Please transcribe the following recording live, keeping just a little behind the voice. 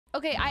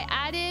Okay, I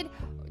added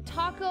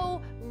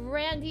Taco,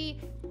 Randy,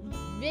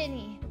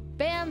 Vinny.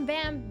 Bam,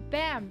 bam,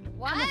 bam.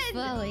 I'm a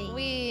bully.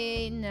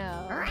 We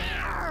know. Ray!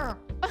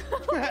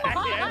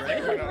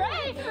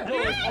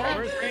 Ray's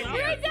out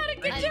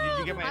of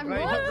control. I'm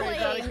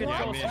roleplaying.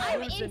 control.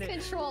 I'm in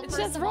control. It's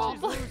just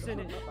roleplay.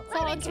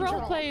 It's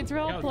roleplay. It's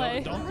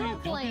roleplay. Don't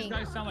these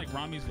guys sound like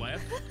Rami's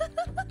laugh?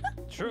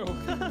 True.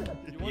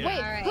 Wait,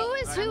 Alright. who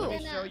is who?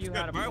 Let me show you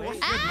how to play.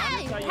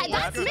 Hey,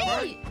 that's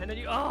me. And then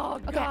you, oh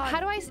god. Okay, how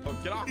do I?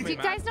 Get off me, Do you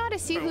man. guys know how to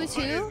see Bro, who's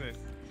what who? is this?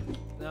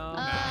 No.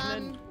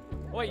 And then,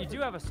 wait, you do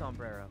have a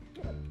sombrero.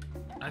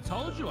 I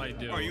told you I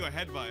do. Oh, are you a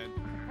head button?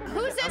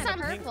 Who's this? I'm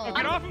Hurtful.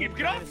 Get off me!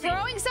 Get off me!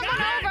 throwing someone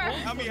over.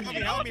 Help me, help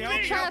me, help me, help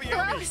me, Trying help to me,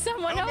 help throw me.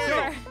 someone Help me.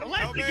 over.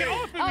 Leslie, get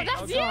off of me! Oh,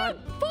 that's Oh, you. God.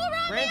 Pull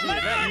Randy, Rami.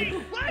 is that you?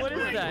 What is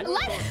that?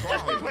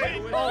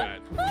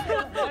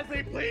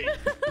 Leslie, please!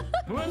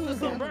 Who has the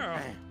sombrero?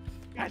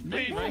 Guys, Me,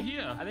 please! right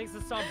here. I think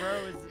the sombrero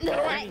is. No,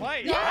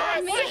 Play.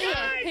 yeah, me.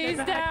 Guys! He's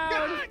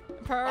down.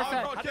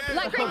 Perfect. Okay.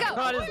 Let Green Oh, go.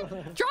 God,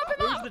 Drop him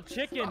who's off. the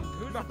chicken?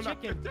 Who's the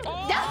chicken? No.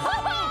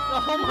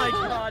 Oh my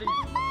god.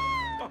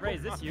 Ray,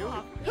 is this you?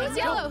 Who's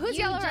yellow? Who's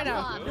yellow right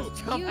now? Just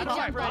jump You off,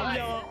 jump Ray.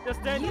 off.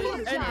 Just end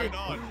it. End it.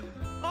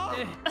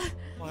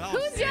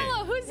 Who's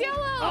yellow? Who's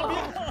yellow?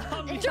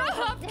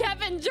 Drop,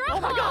 Kevin. Drop. Oh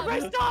my god, Ray,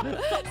 stop!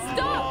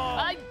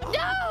 Stop.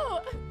 No.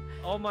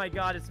 Oh my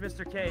god, it's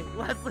Mr. K.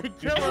 Leslie,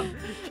 kill him!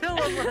 Kill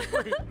him,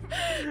 Leslie!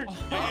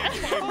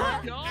 Oh my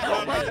god.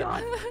 Oh my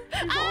god!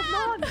 He's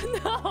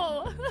holding on!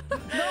 No.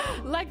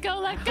 Let go.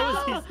 Let How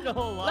is he go. still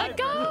alive? Let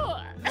go.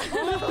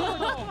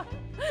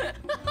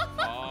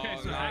 Okay,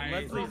 so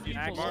Leslie's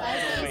actually.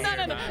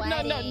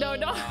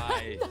 No.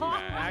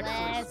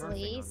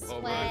 Leslie,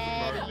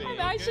 sweaty. I'm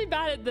actually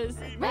bad at this.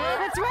 Ray,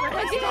 what's wrong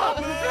with you?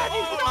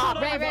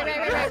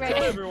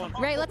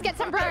 Ray, let's get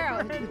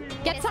sombrero.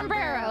 Get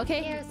sombrero,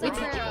 okay? Here's We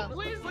sombrero.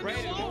 Please, let me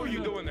Ray, what alone. were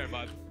you doing there,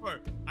 bud?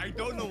 I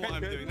don't know what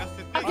I'm doing. That's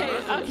the thing.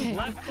 Okay.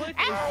 Left click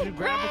is you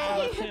grab it from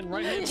left hand,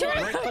 right hand.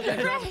 Right click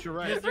and grab it your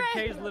right. Mr.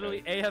 K is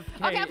literally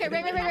AFK. Okay,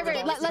 Ray.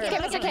 Let's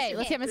get Mr. K.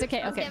 Let's get Mr.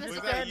 K. Okay. Mr. Was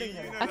K. that you?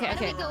 Okay. How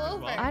do we go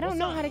over? I don't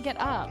know how to get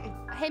up.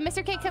 Hey,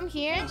 Mr. K, come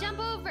here. Jump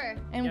over.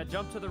 And Yeah,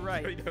 jump to the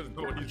right. He doesn't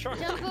know what he's trying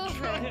Jump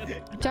over.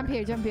 jump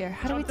here.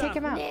 How do we take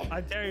him out?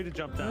 I dare you to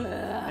jump down.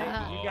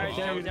 Hey, you guys Oh,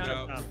 jump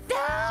down. no.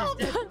 Help!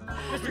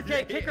 Mr.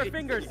 K, kick her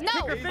fingers. No.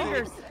 Kick her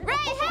fingers. Ray,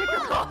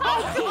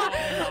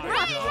 help!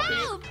 Ray,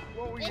 help!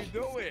 What were you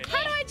doing?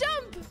 How do I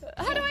jump?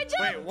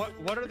 Wait,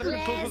 what are the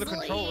controls of the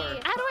controller?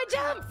 How do I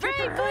jump?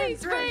 Ray,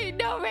 please, Ray.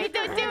 No, Ray,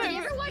 don't do Did you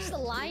it. ever watch The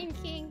Lion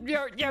King?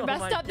 You're Oh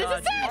messed my up. This is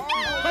God. it. No!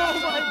 Oh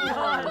my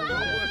god.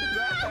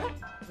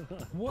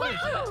 What is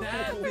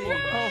happening? Oh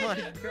my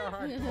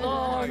god.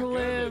 Long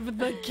live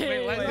the king.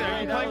 Wait, Leslie,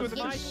 are you that playing was with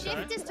And my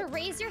shift is to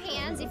raise your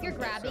hands. If you're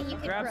grabbing, you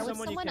can Grab throw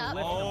someone you someone can up.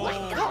 lift. Oh,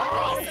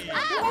 Help! let's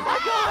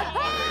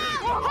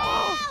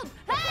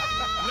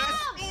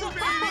go,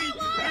 baby.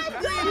 I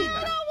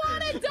don't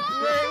want to die.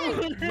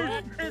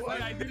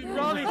 I didn't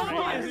Robbie,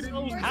 realize please. I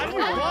didn't How do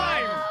you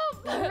climb?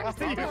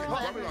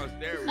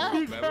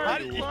 How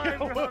do you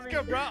What's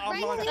good, bro? I'm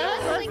Right on. click,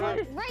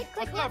 right click,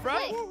 What's up, left bro?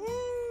 click.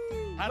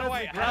 How do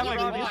I Grab climb?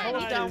 Robbie, climb.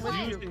 hold down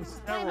Climb. with you.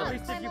 Climb At up,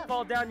 least if climb you up.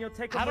 fall down, you'll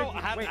take How him do with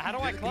you. how, Wait, how do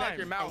I Connect climb?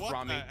 your mouth, What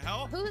Rami. the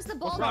hell? Who's the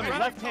bald Rami, one?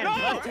 left hand, No!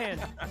 left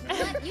hand.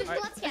 Use your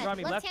left hand.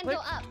 Rami, left left hand click.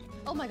 go up.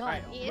 Oh my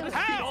god. Ew.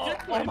 How?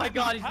 Oh my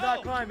god, he's How?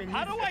 not climbing.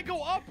 How do I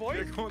go up, You're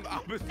boy? going the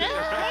opposite Oh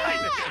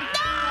direction.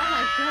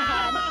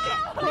 my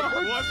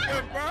god. What's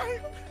good, bro?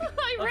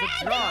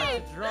 It's a draw,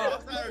 it's a draw.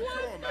 What's that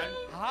control, man?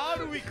 How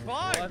do we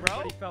climb, bro?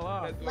 Everybody fell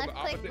off. Let's go Left the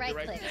click, opposite right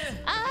direction. click.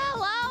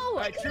 Hello.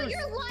 Alright, choose.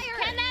 You're a liar.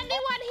 Can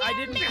anyone hear I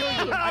didn't me?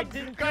 kill you. I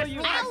didn't kill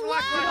you.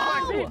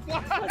 Hello.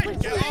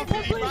 Get off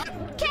me, bro.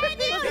 Can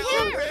you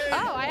hear?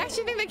 Oh, I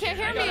actually think they can't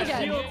hear me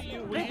again.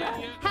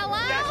 Hello?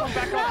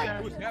 Back up.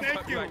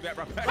 Thank you.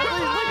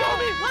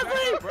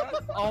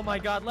 Oh my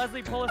god,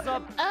 Leslie, pull us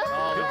up.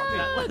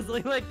 Oh.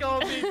 Leslie, let go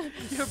of me.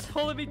 You're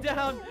pulling me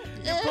down.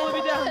 You're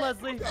pulling me down,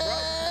 Leslie.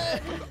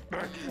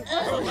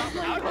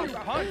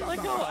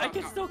 Let go. I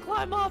can still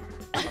climb up.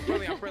 I'm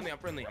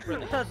friendly.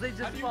 Leslie,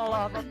 just fall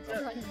off. I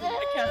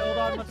can't hold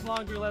on much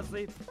longer,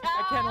 Leslie.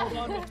 I can't hold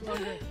on much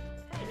longer.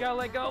 You gotta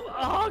let go.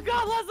 Oh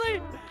god,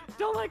 Leslie!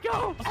 Don't let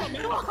go! What's up,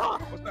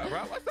 bro?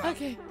 What's up?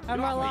 Okay, I'm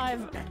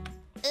alive.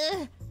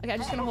 Okay, I'm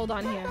just gonna hold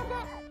on here.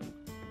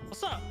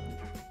 What's up?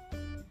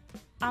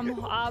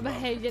 I'm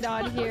hanging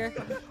on here.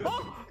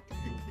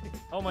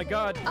 Oh my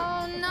god.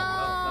 Oh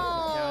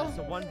Yeah, no! it's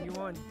a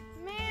 1v1.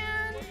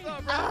 Man. What's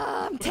up, bro?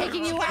 I'm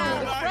taking you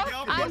out.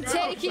 I'm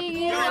taking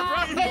you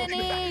out,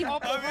 Vinny.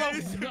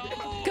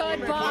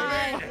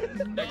 Goodbye.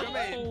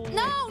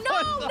 No,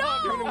 not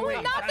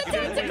the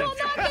tentacle,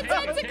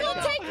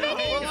 take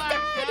Vinny instead.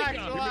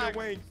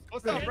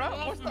 What's up, bro?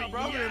 What's up,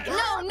 bro?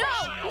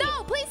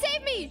 No, please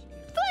save me.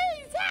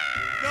 Please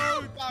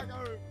help. No,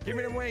 Taco. Give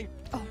me the wing.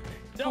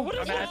 Yo, what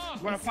is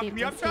that? Wanna fuck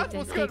me up, Josh?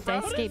 What's good, bro?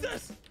 What is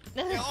this?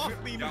 Get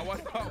off me, man.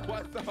 What's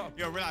up?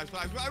 Yo, relax.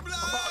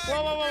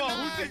 Whoa.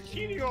 Who's this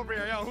cheating over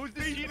here? Yo, who's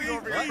this cheating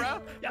over here, bro?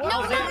 No.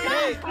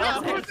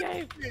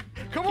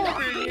 Come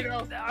over here, you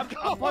know. I'm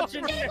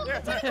punching. Let's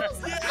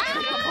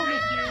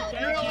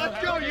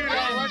go, you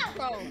know. Let's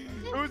go.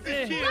 Who's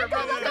the cheater,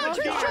 brother?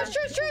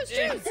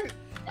 Truce.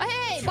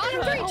 Hey,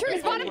 bottom three,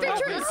 truce. Bottom three,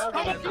 truce.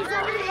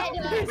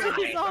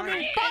 He's on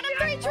me. Bottom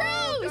three,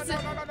 truce.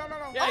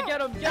 Yeah,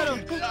 get him. Yeah.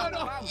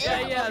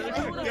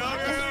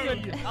 This is good.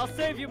 I'll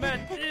save you, man.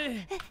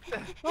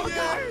 Oh,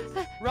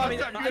 God. Robbie,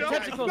 the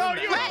tentacles.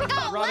 Robbie,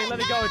 let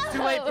me go. It's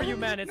too late for you,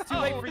 man. It's too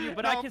late for you,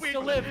 but I can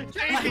still live.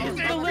 I can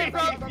still live,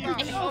 Robbie.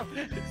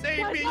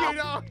 Save me, you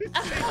know.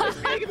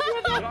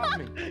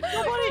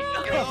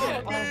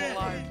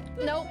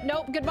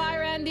 Nope. Goodbye,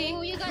 Randy.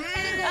 Oh, you got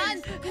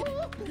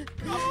tentacles.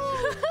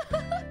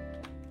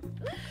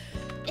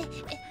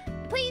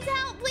 Please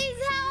help!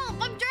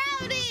 I'm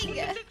drowning!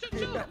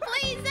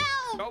 Please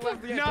help! No!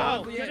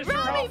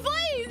 Robbie,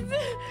 please!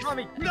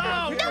 Robbie,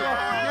 No!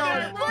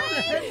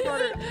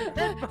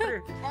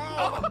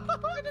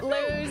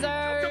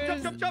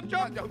 Losers!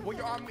 Jump! Put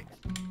your arm.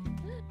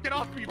 Get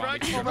off me, bro!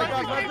 Oh my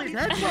God, Leslie's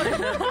headbutting.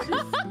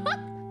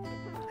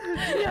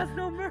 He has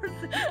no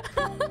mercy.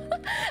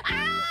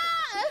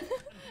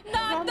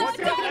 No!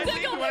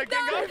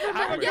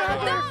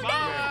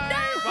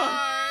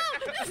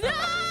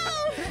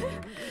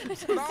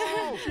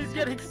 She's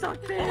getting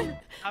sucked in.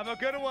 Have a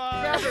good one!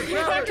 Oh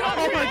my God,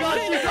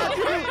 she's up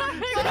too.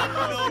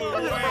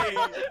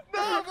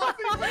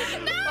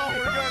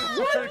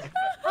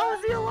 How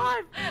is he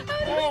alive?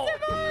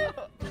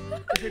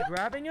 Is it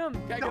grabbing him?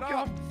 Take it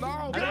off.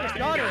 No. I just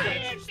got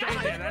him. Stay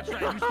there. That's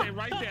right. You stay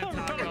right there,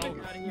 Taco. Out of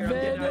here. I'm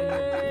getting out of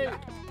here.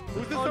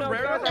 Who's this Oh, no,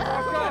 sombrero?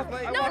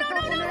 God, No!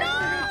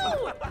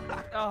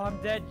 Oh, I'm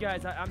dead,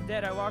 guys. I'm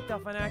dead. I walked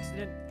off on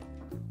accident.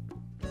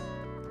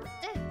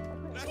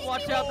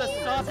 Watch out, the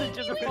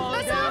sausages are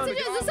falling down. The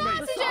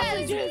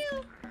sausages!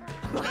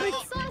 Not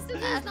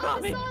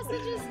the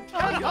sausages!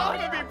 Get off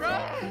of me, bro!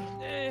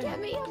 Get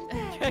me up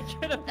there!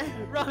 Get him.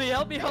 Robbie,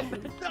 help me up.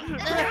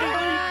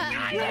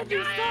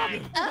 Randy, stop.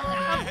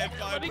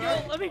 Let me go. Ow!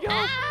 Let me Oh,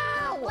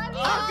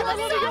 God, go! let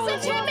me go.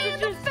 Sausage hit me in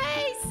the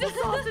face! The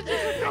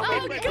sausages are Oh,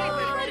 coming.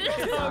 God!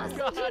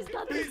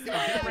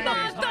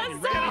 Not the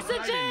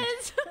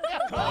sausages!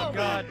 Oh,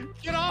 God.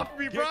 Get off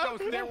me, bro!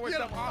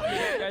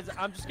 Guys,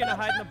 I'm just gonna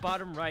hide in the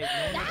bottom right.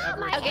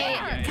 Okay,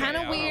 kind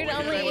of weird,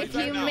 only if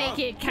you make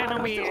it kind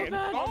of weird.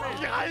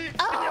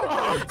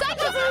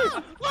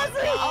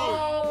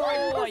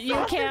 Oh, you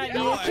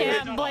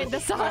can't blame the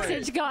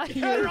sausage guy.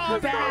 You're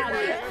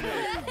bad.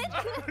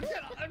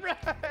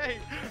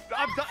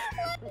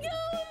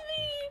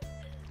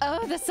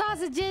 Oh, the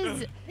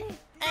sausages.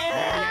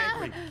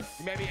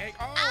 Maybe egg.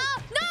 Oh.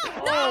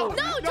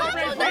 No,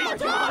 Taco.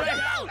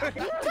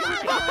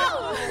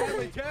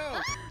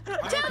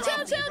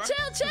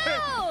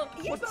 Chill.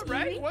 What's up,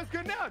 Ray? What's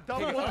good now?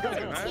 Double up. What's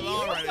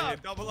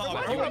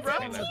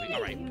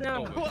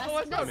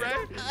up, Ray?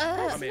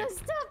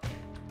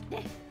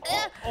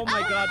 Oh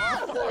my God.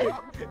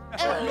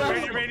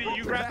 Randy,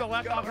 you grab the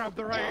left, I'll grab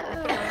the right.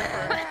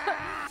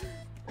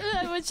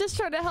 I was just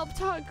trying to help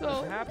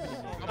Taco.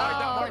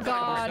 Oh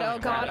God, I'm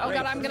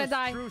gonna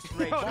die. This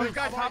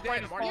guy top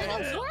right is You're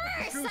the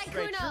worst,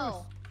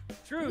 Sykkuno!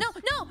 Truce. No.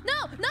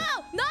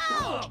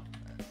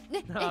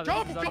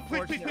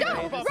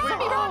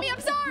 Robbie,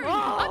 I'm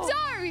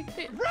sorry.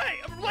 Ray,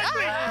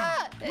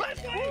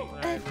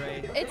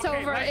 Ray. It's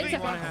over. It's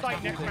on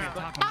site next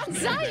round. on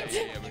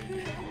sight.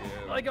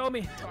 Let go of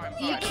me.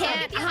 You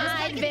can't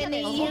hide,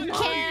 Vinny. You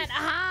can't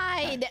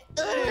hide.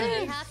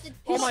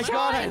 Oh my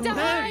God, I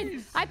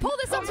win. I pulled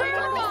this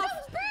umbrella off.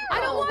 I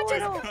don't want to.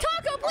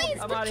 Taco, please.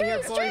 I'm outta here,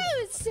 boys.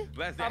 Truce.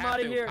 I'm out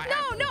of here.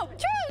 No,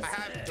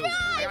 truce. No.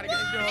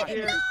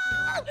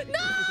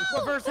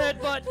 Reverse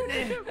headbutt.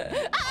 It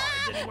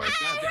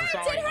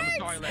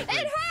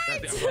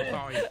hurts.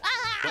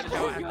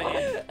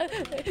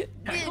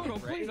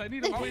 Please, I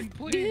need a win,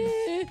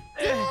 please.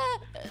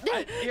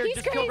 Here,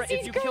 just kill Ray.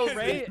 If you kill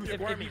Ray,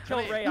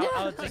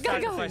 I'll just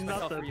sacrifice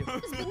myself for you.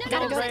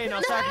 Kill Ray and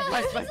I'll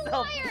sacrifice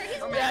myself.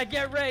 Yeah,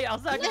 get Ray. I'll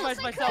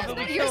sacrifice myself and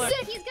we kill him.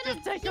 He's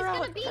gonna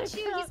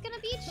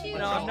beat you.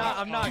 No,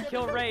 I'm not.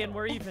 Kill Ray and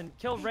we're even.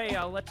 Kill Ray.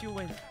 I'll let you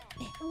win.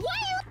 What?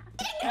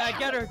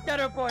 Get her,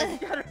 boys.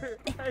 Get her.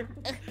 Get her.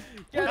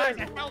 How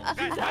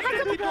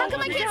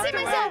come I can't see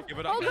myself?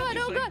 Oh God.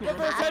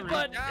 Reverse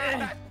headbutt.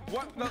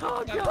 What? No,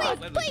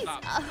 Please.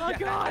 Oh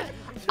God.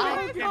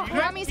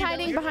 Rami's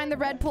hiding behind the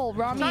red pole.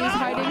 Rami is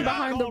hiding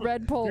behind the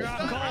red pole.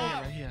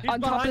 On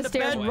top of the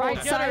stairs,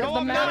 right side of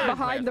the map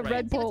behind the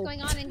red pole. What's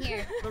going on in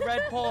here? The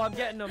red pole. I'm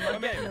getting him.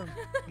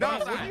 No,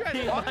 what are you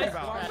guys talking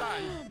about?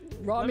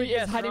 Rami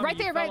is hiding right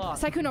there, right?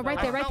 Sykkuno,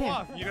 right there.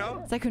 You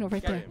know? Sykkuno,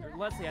 right there.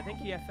 Leslie, I think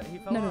he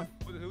fell No. off.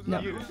 No.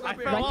 I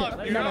fell off.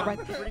 Right there. No, right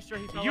there. Pretty sure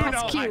he fell You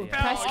off. know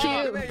Press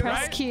Q.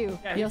 Press Q.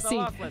 Yeah, he You'll fell see.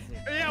 off, Leslie.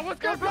 Yeah, what's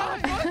good, bro?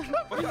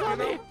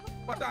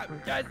 What's up?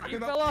 Guys, you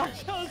fell off.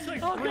 There's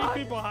like Oh, three God.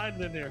 people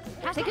hiding in here.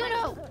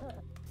 Sykkuno!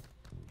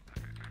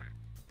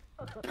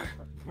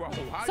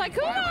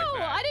 Sykkuno!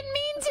 I didn't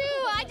mean to!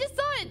 I just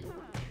thought it...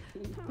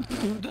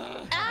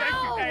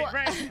 Ow! Hey,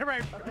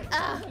 Ray.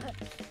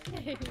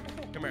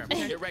 Come here.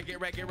 Get red, get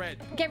red, get red.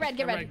 Get red,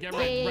 get red. Get Yeah,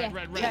 red, yeah,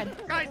 yeah.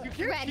 red. Guys, you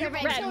can't Red, see red,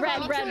 my-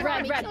 Red, red,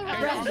 red, red,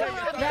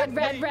 red,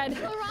 red, red.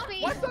 Kill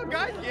Robbie. What's up,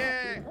 guys?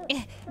 Yeah.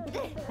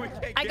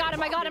 I got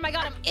him, I got him, I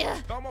got him. Ugh.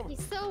 Come over.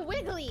 He's so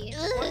wiggly.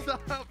 What's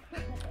up? Oh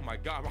my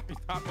God, Robbie,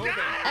 stop moving.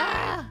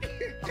 Ah,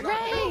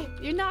 Ray,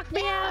 you knocked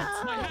me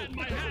out. My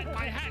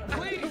hat,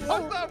 please.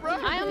 What's up, bro?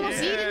 I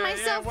almost yeeted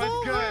myself what's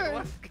over. Good?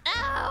 What's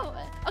Ow.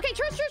 Okay,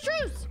 truce.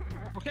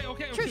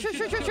 Okay. Truce.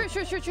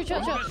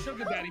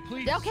 Sugar daddy,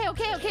 please.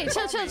 Okay,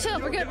 chill.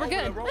 We're good.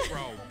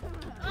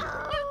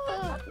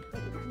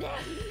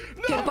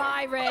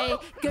 Goodbye, Ray.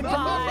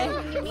 Goodbye.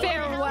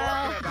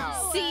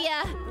 Farewell. See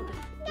ya.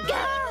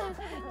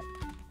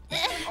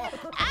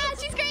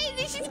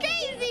 She's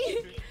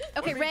crazy.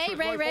 Okay,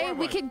 Ray,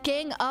 we could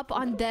gang up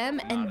on them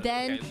and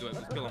then... Okay,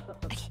 let's kill him.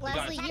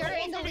 Leslie, you're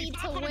in the lead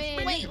to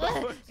win. Wait,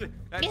 what?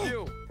 That's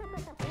you.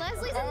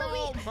 Leslie's in the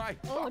Oh lead. my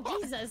Oh,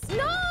 Jesus.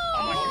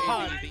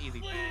 No!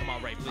 Easy. Come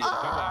on, Ray, please.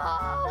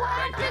 Oh, what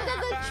happened to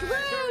the There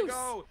we truce?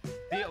 go.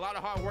 See, a lot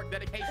of hard work,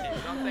 dedication. You know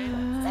what I'm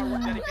saying? Hard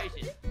work,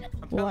 dedication.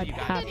 I'm telling What you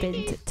guys.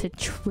 happened to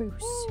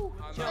truce?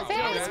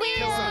 Ferris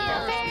wheel.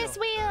 Ferris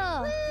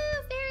wheel. Woo,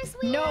 Ferris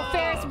wheel. No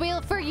Ferris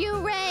wheel for you,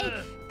 Ray.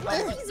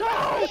 Leslie's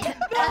right.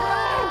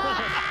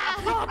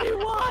 Robbie,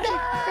 why?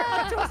 I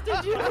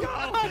trusted you.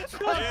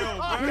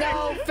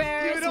 No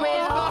Ferris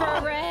wheel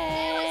for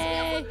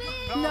Ray.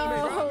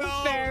 No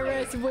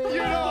Ferris wheel.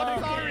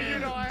 sorry, you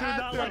know I had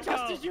I to.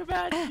 trusted you,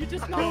 man. You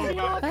just knocked me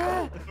off.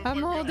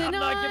 I'm holding I'm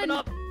not giving on.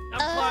 up. I'm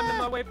climbing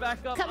my way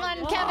back up. Come on,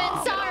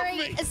 Kevin. Sorry,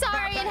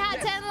 it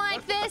had to end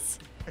like this.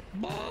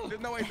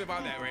 There's no way to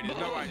survive that, Ray. There's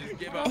no way. Just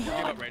give up,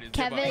 Ray. Just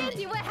Kevin. give up.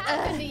 Andy, what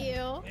happened to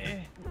you?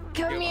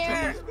 Come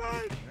here.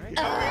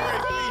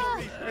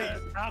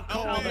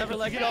 I'll never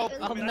let go.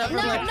 I'll never No,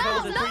 let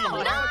go.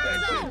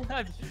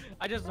 no.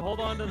 I just hold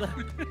on to the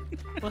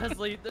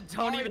Leslie.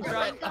 Don't even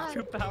try it. I'm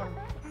too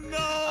powerful. No.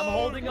 I'm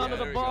holding onto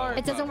the bar.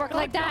 It doesn't work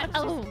like that.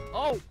 Oh,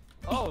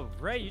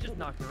 Ray, you just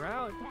knocked her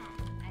out.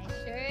 I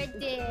sure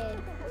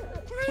did.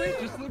 Please,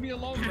 just leave me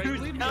alone, Ray.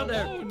 Who's Leave me down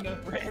there? alone.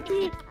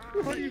 Randy.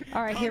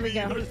 All right, here we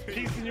go. I'm just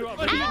piecing you up.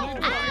 Ow, Leave me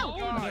ow.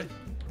 alone.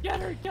 Get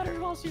her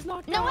while she's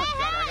knocked No, out.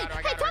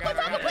 hey, Taco,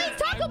 please,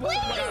 Taco, All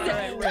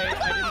right, Ray, I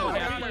didn't know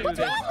how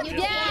to do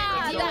this.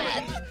 Yeah,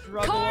 that.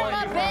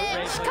 Karma,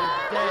 bitch,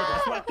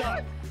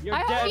 karma. You're I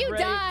dead, hope you Ray.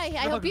 die. I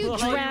hope you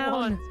Struggle all drown.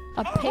 want.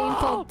 A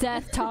painful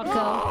death,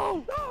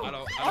 Taco. I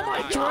don't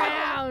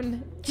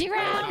Drown,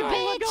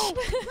 bitch.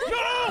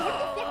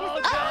 Oh,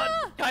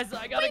 God. Guys,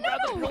 I gotta Wait, grab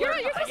the no, pillar.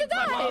 you're supposed to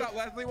die. What's up,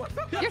 Leslie? What's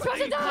up? You're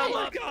supposed to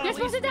die. You're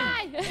supposed to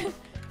die.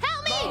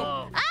 Help me.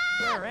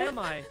 Where am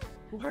I?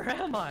 Where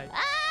am I?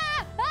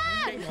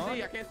 I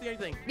can't see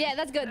anything. Yeah,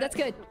 that's good.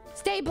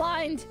 Stay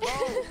blind.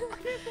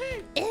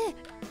 You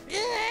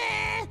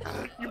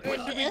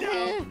pushed me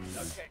down.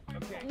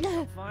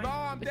 Fine. No,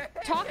 I'm dead.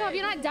 Taco, have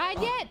you not died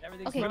yet?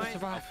 Everything's Okay.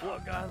 fine. Oh,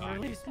 God,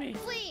 release me.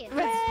 Please.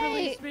 Ray.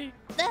 Release me.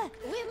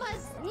 We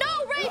must.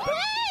 No, Ray,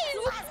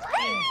 please.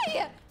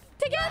 Ray.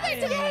 Together.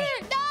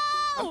 No.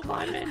 I'm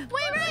climbing.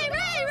 Wait, Ray.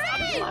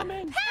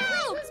 climbing.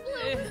 Help.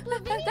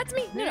 That's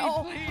me.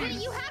 No. Wait,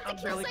 you have to I'm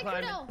kill barely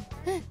climbing. Sykkuno.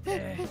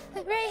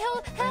 Ray,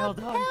 help. held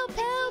on. Help.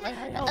 I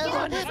held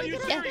on. Are you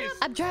serious?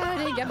 I'm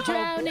drowning.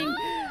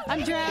 Oh,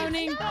 I'm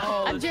drowning. this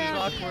is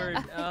awkward.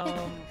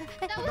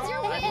 That was your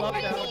I'd win, love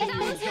that Brittany. one That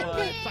was your to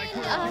win.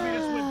 Sykkuno, give me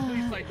this win,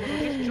 please. Sykkuno,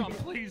 just jump,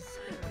 please.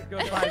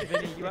 Goodbye,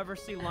 Vinny. You ever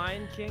see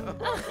Lion King? No,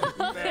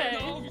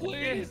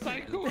 please,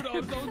 Sykkuno,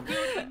 don't do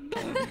that.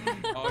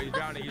 Oh, he's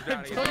drowning.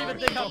 Don't even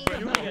think I'm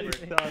doing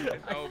anything.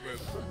 It's over.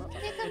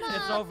 Pick him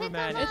It's up, over, pick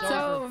man. him It's It's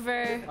up.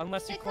 over.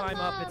 Unless you Pick climb him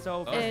up, up. it's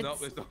over. Oh, It's- no,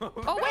 it's over.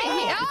 Oh wait,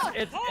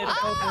 It's over.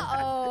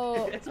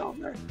 Oh. It's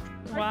over.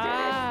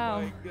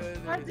 Wow.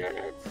 I did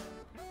it.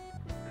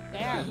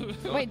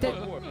 Wait,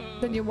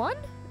 then you won?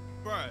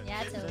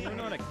 Yeah, it's I don't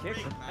know over. how to kick.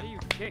 How do you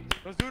kick?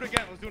 Let's do it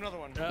again. Let's do another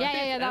one.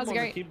 Yeah, that was M on the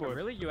great. keyboard.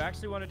 Really? You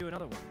actually want to do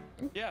another one?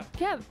 Yeah.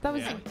 Yeah, that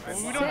was Well, we sick. don't play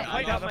now.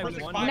 I The got first my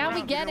like one. 5 Now we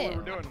rounds, get know it.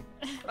 what we're doing.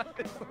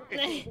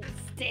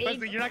 Stay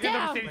Leslie, you're not gonna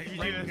down. understand if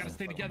you do You this. gotta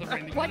stay together,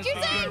 Randy. What'd you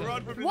say?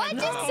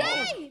 What'd you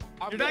say?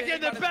 You're not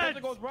getting the bends.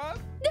 No!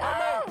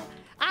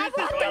 I This is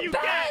what want you the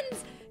get.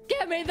 bends!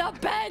 Give me the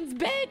bends,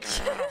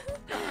 bitch!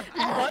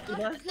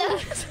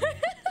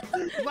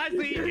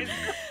 Leslie is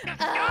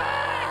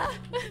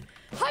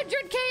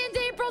 100K into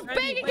April's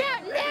bank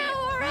account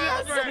now or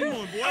else!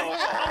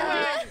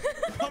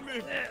 Come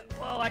in.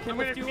 Well, I can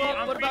lift you feed- up.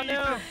 I'm What about feeding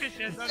you now? some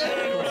fishes.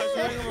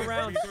 Swing them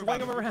around. Swing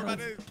them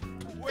around.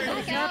 Oh,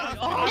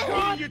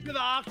 I'm feeding you to the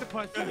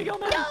octopus. Let me go,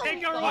 man.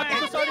 Take her Oh, away.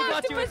 I already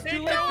got you. It's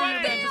too late for you,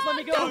 man. Just let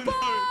me go. Let me go.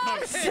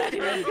 It's too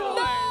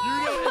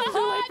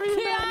late for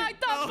you, man.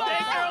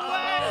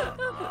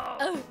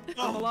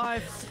 I'm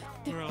alive.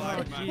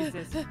 Oh,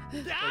 Jesus. Look,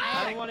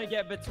 I don't want to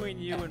get between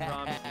you and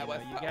Rami. You know,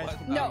 you guys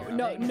can No, figure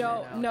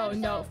no, out.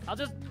 no. I'll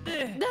just.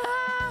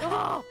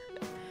 Ah!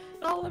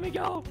 Oh, let me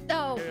go.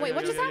 Oh, wait,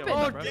 what just Oh,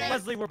 happened?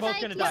 Leslie, we're both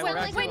gonna die. Wait, We're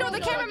actually no, the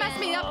both gonna camera messed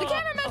me up. The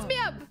camera messed me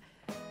up.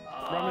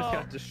 Rami's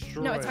got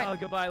destroyed. No, it's fine. Oh,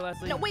 goodbye,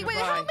 Leslie. No, wait,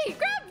 Goodbye. help me.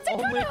 Grab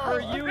Only for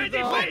you,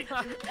 though.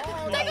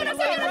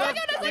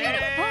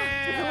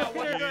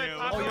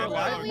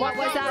 What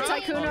was that,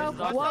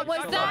 Sykkuno? What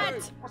was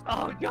that?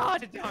 Oh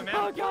God!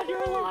 Oh God,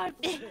 you're alive!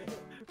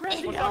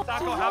 Randy, What's up,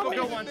 Taco? Have a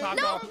good one,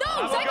 Taco. No,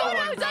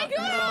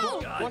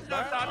 Sykkuno! What's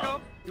up,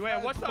 Taco?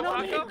 Wait, what's up,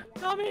 Taco?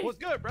 Tommy! What's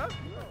good, bro?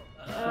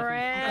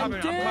 Randy!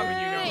 I'm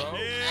coming, you know, bro.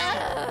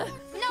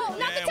 No,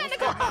 not the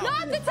tentacle!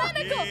 Not the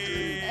tentacle!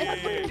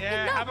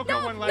 Yeah, have a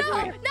good one, Leslie. No!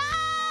 No!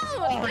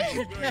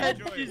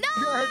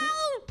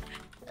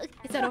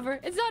 It's not over.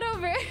 It's not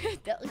over.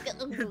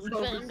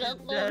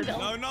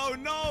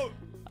 No.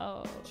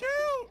 Oh.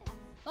 Chill.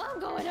 I'm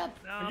going up.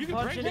 I'm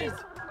punching it.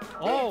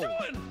 Oh!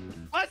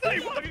 Leslie,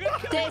 what?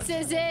 This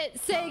is it.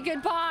 Say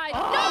goodbye.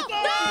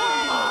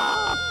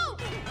 Oh,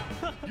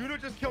 No! You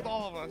just killed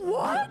all of us.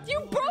 What? You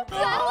broke the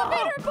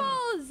elevator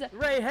poles!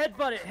 Ray,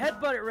 headbutt it,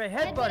 Ray,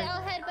 headbutt it.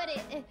 I'll headbutt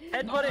it.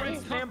 Headbutt it and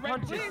spam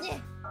punch it.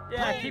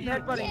 Yeah, keep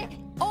headbutting.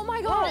 Oh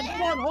my god!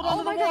 Hold on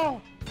to the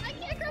wall. I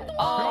can't grab the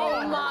wall.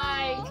 Oh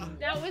my!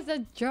 That was a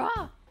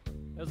draw.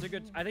 Those are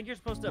good. I think you're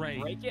supposed to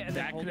break it and then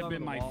that hold could have on to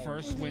been the my wall.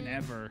 first win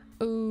ever.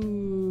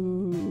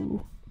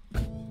 Ooh.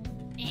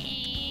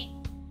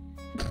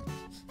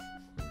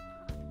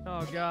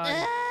 Oh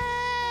God.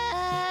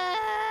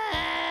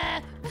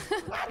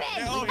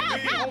 Hey, oh, We can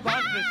hold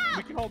on to this.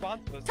 We can hold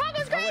on to this.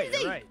 Thomas Oh, wait,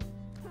 crazy! you're right.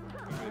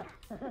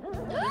 Who's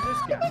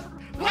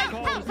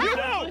this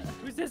guy?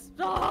 Who's this?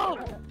 Oh!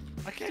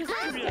 I can't Just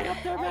stay up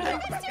there,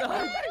 man.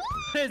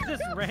 Is this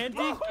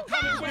Randy?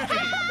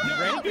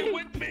 Randy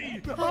with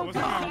me. Oh What's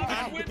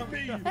God! with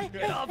me?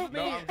 Get off of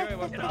me!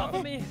 Get off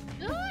of me!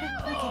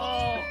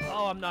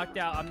 Oh, I'm knocked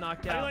out. I'm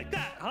knocked How you out. like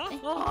that, huh?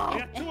 Oh, I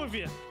got two of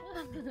you.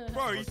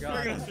 Bro, he's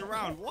swinging us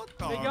around. What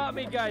the? they got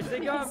me, guys. They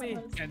got me.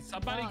 Can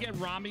somebody get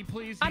Rami,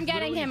 please? I'm He's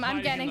getting literally him. I'm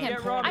hiding getting in him. the-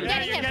 Get Rami. I'm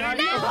getting him. Yeah,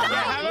 No!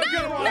 have a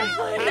good one.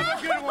 Have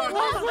a good one.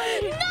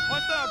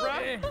 What's up, bro?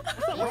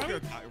 What's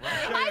good, bro?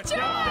 I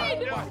tried!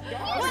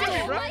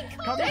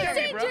 Come It's get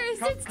me, bro. dangerous!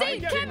 It's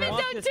dangerous! Kevin,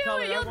 want don't this do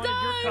color. it! I You'll wanted your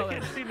die! color.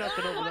 Can't see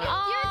nothing over there. Oh,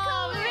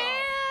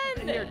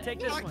 Here, man! take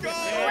this one.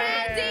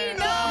 Randy,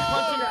 no!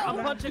 I'm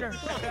punching her.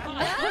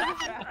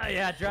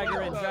 Yeah, drag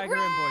her in, boys.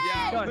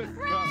 She's done.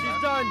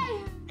 She's done.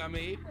 I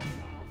mean,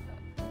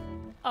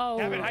 Oh.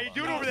 Kevin, how you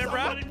doing over there, bro?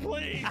 Somebody,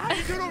 please. How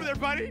you doing over there,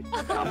 buddy?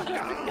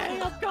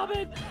 Okay, I'm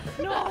coming.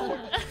 No.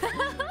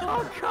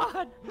 Oh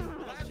God.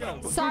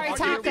 Sorry,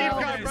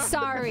 Taco.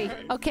 Sorry.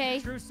 Okay?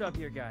 Truce up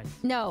here, guys.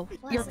 No,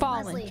 you're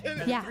falling.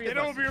 Yeah. Get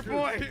over your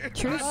boy.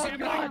 Truce?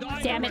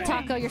 Damn it,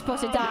 Taco. You're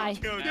supposed to die.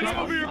 Get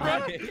over your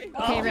brother.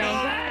 Okay,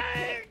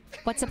 Ray.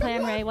 What's the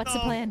plan, Ray? What's the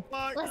plan?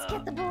 Let's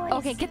get the boys.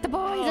 Okay, get the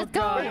boys. Let's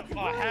go.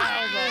 Oh,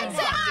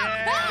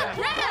 hell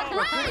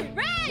Run!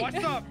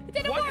 What's up?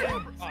 Didn't What's work.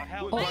 up? Oh,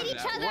 hell Fight no. each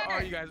other. Where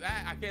are you guys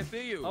at? I can't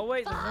see you. Oh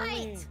wait, there's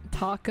only... Fight.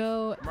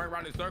 Taco. I'm right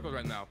around in circles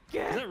right now.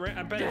 Is that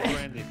I bet it's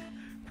Randy.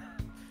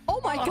 Oh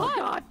my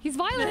god. He's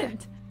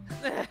violent.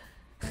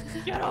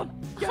 Get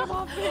him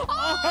off me! Oh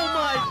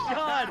my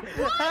God!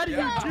 How do you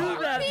do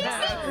that,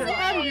 man?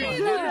 How do you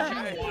do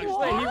that?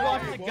 Wait, he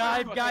watched the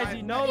guy, guys.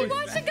 He knows. He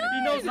watched the guy.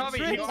 He knows the Tommy,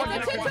 trick. he plugged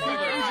in a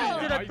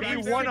controller.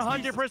 He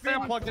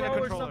 100% plugged in a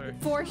controller.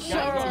 For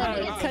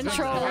sure.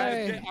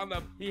 Controller.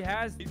 He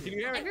has. Can you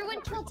hear it? Everyone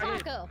kill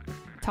Taco. Guys,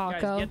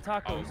 Taco. get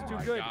Taco. He's too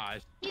good.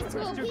 Gosh. He's too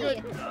OP. Too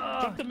good.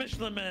 Took the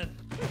Michelin Man.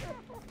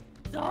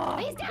 He's down.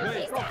 He's down.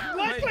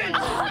 Leslie,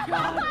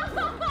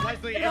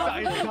 it's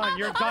done.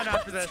 You're done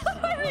after this.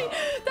 Sorry.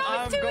 That was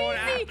I'm too going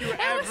easy. after you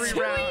That was every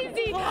too round.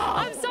 easy.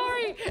 I'm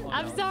sorry.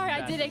 I'm sorry.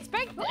 I didn't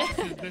expect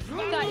it.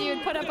 Thought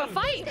you'd put up a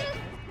fight.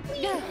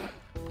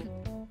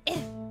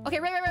 Okay,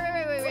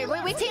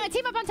 wait,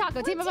 team up on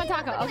Taco. Team up on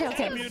Taco.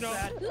 Okay. You know.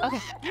 Okay.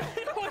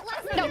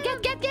 No,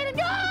 get him.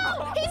 No!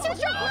 He's too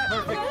strong!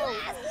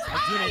 I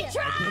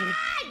tried!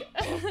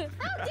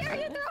 How dare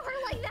you throw her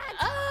like that?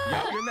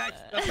 Yeah, you're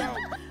next. Let's go.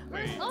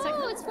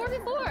 Oh, it's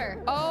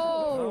 4v4. Oh,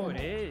 Oh! it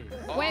is.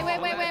 Wait.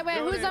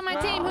 Who's on my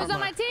team? Who's on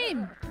my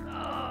team?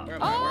 Where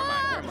am I? Oh,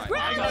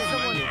 I got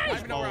someone. Rami! I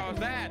didn't know where I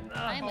was at.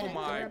 I'm Oh gonna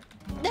my.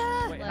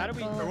 Wait, how do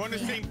we? We're on the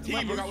same I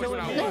team. forgot which one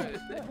I was. Who's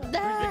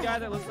the guy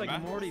that looks like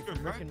Morty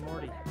from Rick and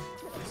Morty?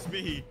 It's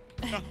me.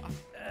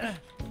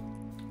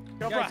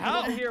 Yo, bro, Guys, come how?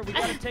 over here. We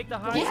gotta take the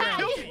high Yeah,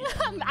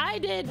 ground. I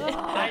did.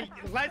 I'm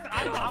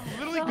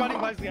literally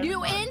gunning Leslie.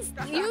 You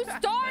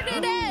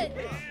started it!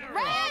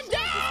 Randy!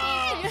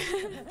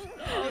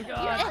 Oh You're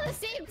God. on the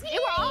same team.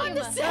 We're on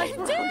the same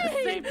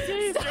team!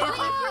 team.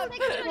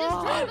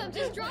 Stop!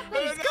 Just drop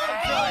him. I'm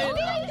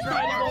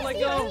trying. It won't let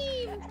go.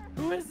 Team.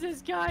 Who is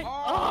this guy?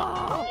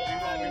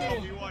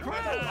 We won. Oh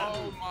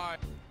my.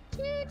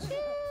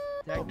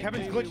 Oh,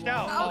 Kevin's glitched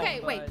out.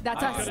 Okay, wait,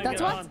 that's us.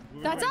 That's what?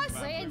 That's us?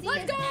 Randy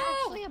Let's is go!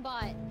 actually a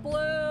bot.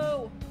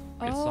 Blue!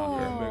 It's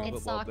soccer.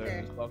 It's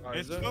soccer.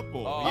 It's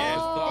football. Oh, Yes.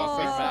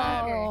 it's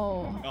soccer.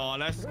 Oh,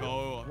 let's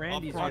go.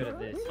 Randy's Up good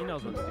front. at this. He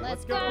knows what to do.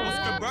 Let's go. Let's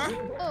go, bro.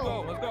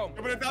 Oh. Let's go.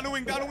 Come on, down the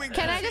wing.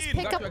 Can I just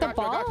pick up the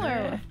ball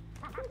or?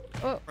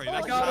 I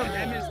I got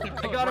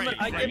him.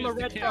 I gave him a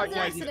red card,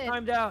 guys. He's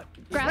timed out.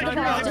 Grab the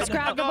ball. Just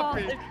grab the ball.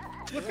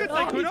 What's good, Oh,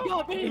 he's Sykkuno?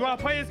 got me. You wanna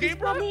play this game,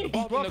 bro? You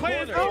wanna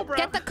play this game, bro?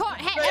 Get the corner.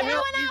 Hey,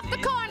 everyone off the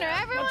corner.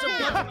 Everyone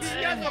You out.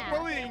 guys are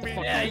bullying me.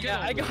 Yeah,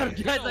 I got him,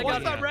 guys. I got What's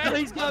him. up, Red? No,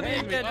 he's got me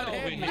again.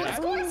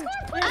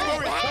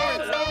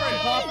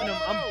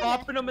 I'm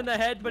popping him in the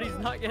head, but he's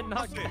not getting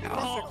knocked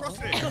out. Cross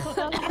it. In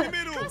the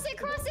middle. Cross it,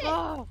 cross it.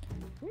 Oh,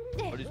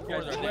 These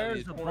corners are dead. where's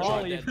These the corners ball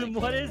are dead. even?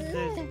 What is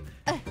this?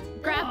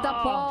 Grab the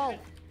ball.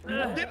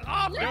 Get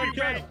off me,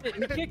 Red. He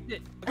kicked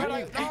it.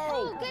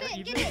 Oh, get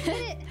it, get it, get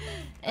it.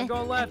 I'm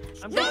going left.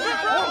 I'm going Oh,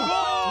 left.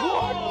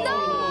 no!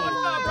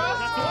 What's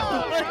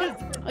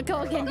up, bro?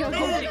 Go again. Go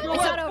again. It's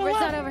not over. It's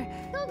not over.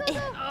 Go, go, go.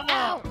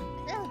 Ow.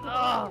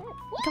 Oh.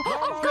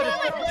 Oh, no,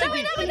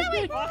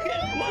 wait.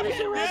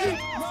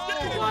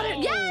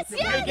 Yes, Hey,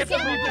 yes, get the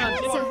rebound.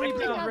 Get the Good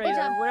rebound job, rate good or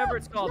job. whatever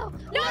it's called.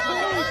 No.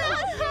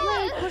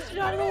 Push it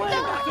out of the way.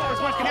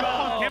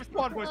 Camp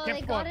spawn, boys. Oh, Camp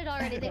they spawn. got it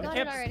already. They got it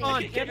Get already.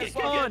 spawn. Get the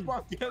spawn.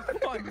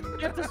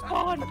 Get the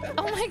spawn.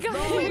 Oh my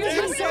god,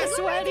 you're so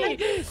sweaty. Oh my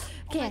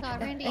Okay.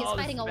 god, Randy is Oh,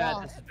 this fighting is a bad.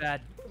 wall. This is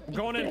bad. I'm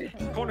going in.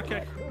 Corner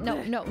kick. No.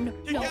 Kick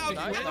out.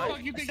 Nice,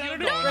 nice. You think you're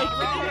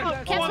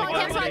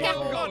Camp spawn.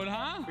 going,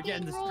 huh? We're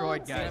getting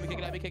destroyed, guys. Kick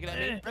it at me, kick it at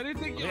me. I didn't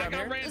think you. I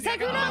got Randy.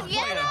 Sykkuno,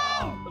 get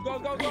him! Go,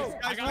 go, go.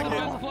 I got the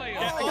best player. I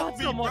got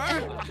someone. I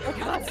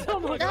got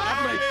someone. Hey.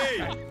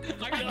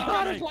 I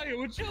got the best player.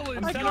 We're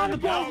chilling. I got the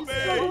ball.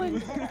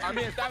 Struggling. I'm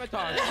being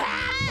sabotaged.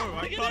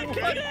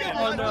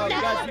 Oh no,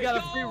 guys, we got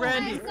a free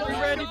Randy. Free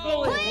Randy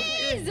bully.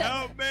 Please!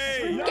 Help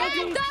me. Get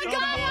the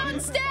guy on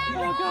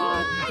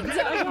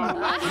steroids!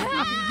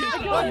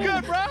 What's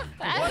good, bro?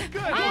 What's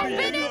good? I've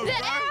been in the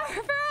air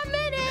for a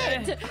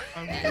minute!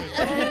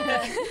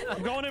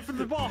 I'm going in for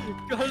the ball.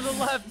 Go to the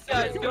left,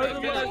 guys. Go to the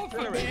left.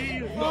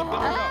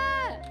 Ah!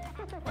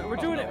 We're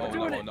doing it. We're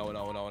doing it. No.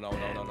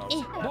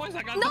 Boys,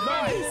 I got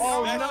Nice!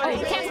 Oh, Oh,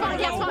 can't spawn.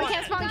 That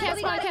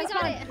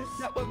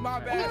was my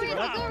Go, bad. Randy,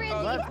 go,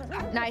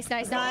 Randy. Nice.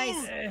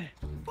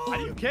 How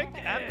do you kick?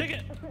 Pick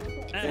it.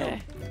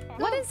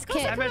 What is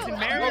kick? I mentioned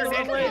Mary or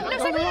Nathan.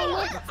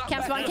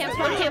 Camp spawn. What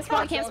are you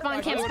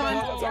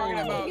talking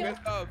about? Good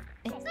stuff.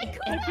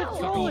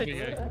 Control it.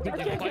 I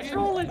can't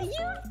control it.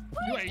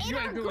 You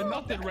ain't doing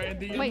nothing,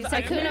 Randy. Wait,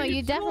 Sykkuno,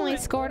 you definitely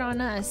scored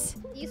on us.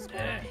 You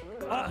scored.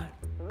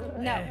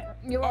 No,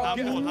 you are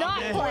not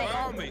playing.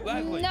 Around me.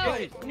 Leslie, No,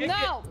 please.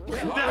 no,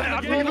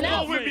 I'm taking the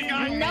ball with me,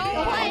 guys.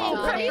 no playing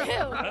for you.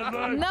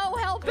 No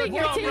helping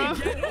your team.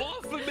 Get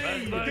off of me.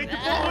 Take the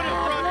ball with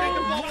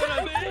us,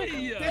 bro.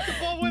 Take the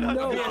ball with us. Take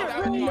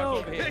the ball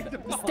with us. Take the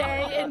ball.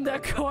 Stay in the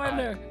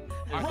corner.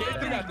 I can't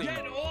do nothing.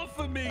 Get off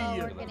of me. Oh,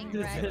 we're getting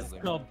This dragged. is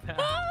so bad.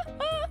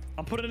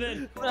 I'm putting it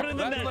in. Put it in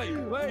the net. Leslie,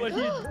 wait. What are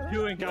you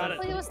doing? Got it.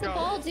 Wait, what's the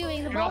ball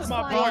doing? The Get ball's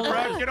off my flying.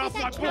 board, bro. Get off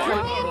my board.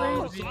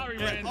 Oh, sorry,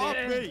 Get off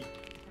Randy. me.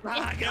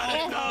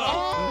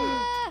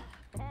 Ah!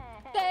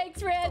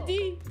 Thanks,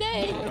 Randy.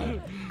 Thanks.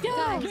 Get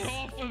Guys.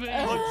 off of me.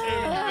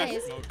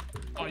 Guys.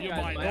 Oh, you're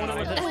mine. Going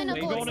over Still this.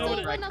 winnable. Going Still over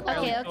this. winnable.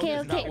 Okay.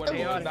 It's not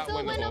winnable. It's not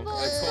Still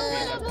winnable. It's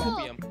Still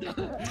copium.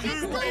 winnable. It's It's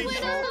still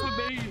winnable.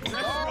 copium.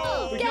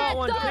 We Get got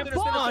one. the Get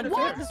ball. on.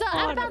 What's the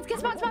out of bounds? Get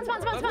spawn. Get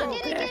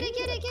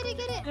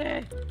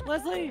it.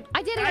 Leslie.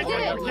 I did it.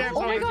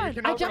 Oh my god.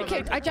 I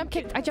jump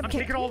kicked. I'm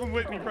taking all of them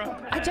with me, bro.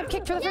 I jump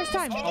kicked for the first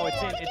time. Oh,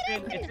 it's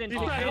in.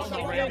 You're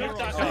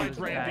offsides,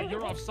 Randy.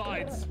 You're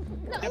offsides.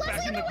 Get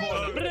back in the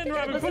corner. Put it in,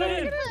 Robin. Put it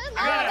in.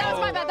 That was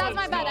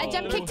my bad. I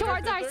jump kicked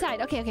towards our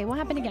side. Okay. What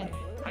happened again?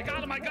 I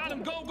got him.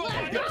 Go.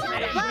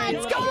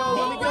 Let's go.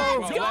 Oh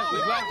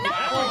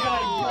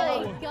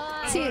my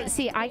god.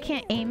 See, I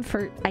can't aim,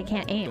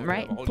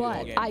 right?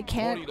 But I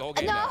can.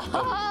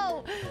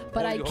 No,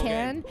 but I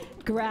can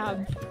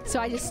grab. So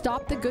I just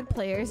stop the good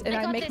players and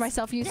I make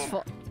myself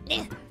useful.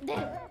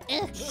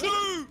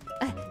 Shoot.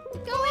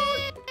 Go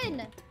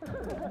in.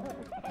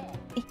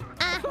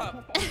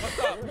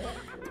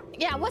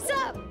 Yeah, what's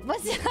up? I'm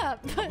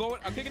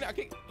kicking it. I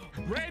kick.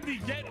 Randy,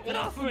 get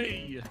off of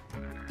me.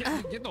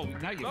 Get no.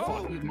 Now you're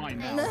fucking with mine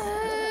now. No,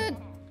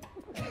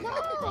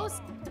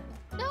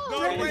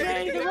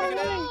 Randy.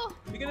 no.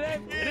 Kick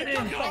it in.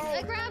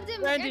 I grabbed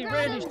him. Randy, I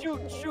grabbed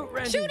him. shoot,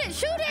 Randy. Shoot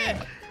it!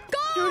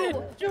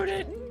 Go! Shoot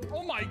it.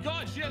 Oh my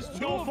gosh, yes, two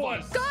Go of for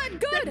us.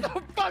 Good.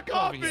 Fuck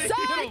off me.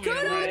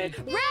 Sykkuno!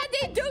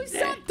 Randy, do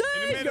something!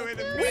 In the middle.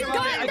 We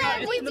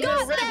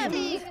got them!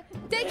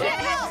 They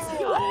can't help!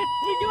 We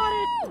got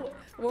it.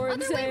 We're Other way,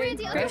 insane.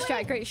 Randy, other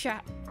way. Great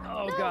shot.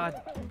 Oh god.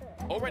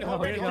 Hold Randy.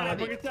 Bring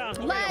it down.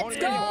 Let's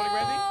go!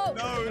 No,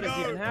 What is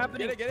even no.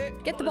 happening? Get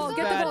it. Get the ball,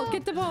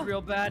 get the ball.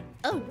 Real bad.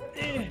 Oh,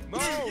 No.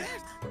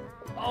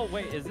 Oh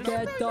wait, is this?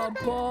 get the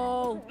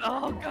ball.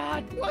 Oh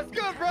god. What's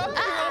good, bro?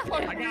 I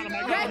got him.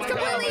 Red's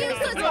completely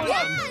useless.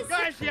 Yes!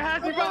 Guys, she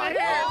has me by the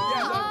hair.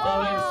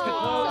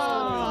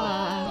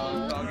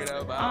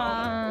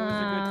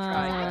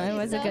 It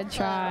was a good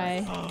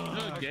try.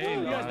 Good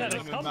game, You guys had a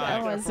guys. comeback.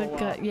 That was a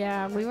good,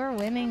 yeah, we were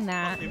winning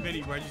that. Hey,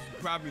 Vinny, bro. You just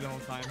grabbed me the whole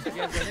time.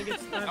 Yes, I think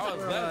it's time That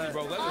was for Leslie,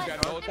 bro. Leslie's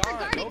got no Time for time.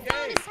 Gardic No phone.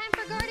 game. It's time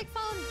for Gardic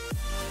phone.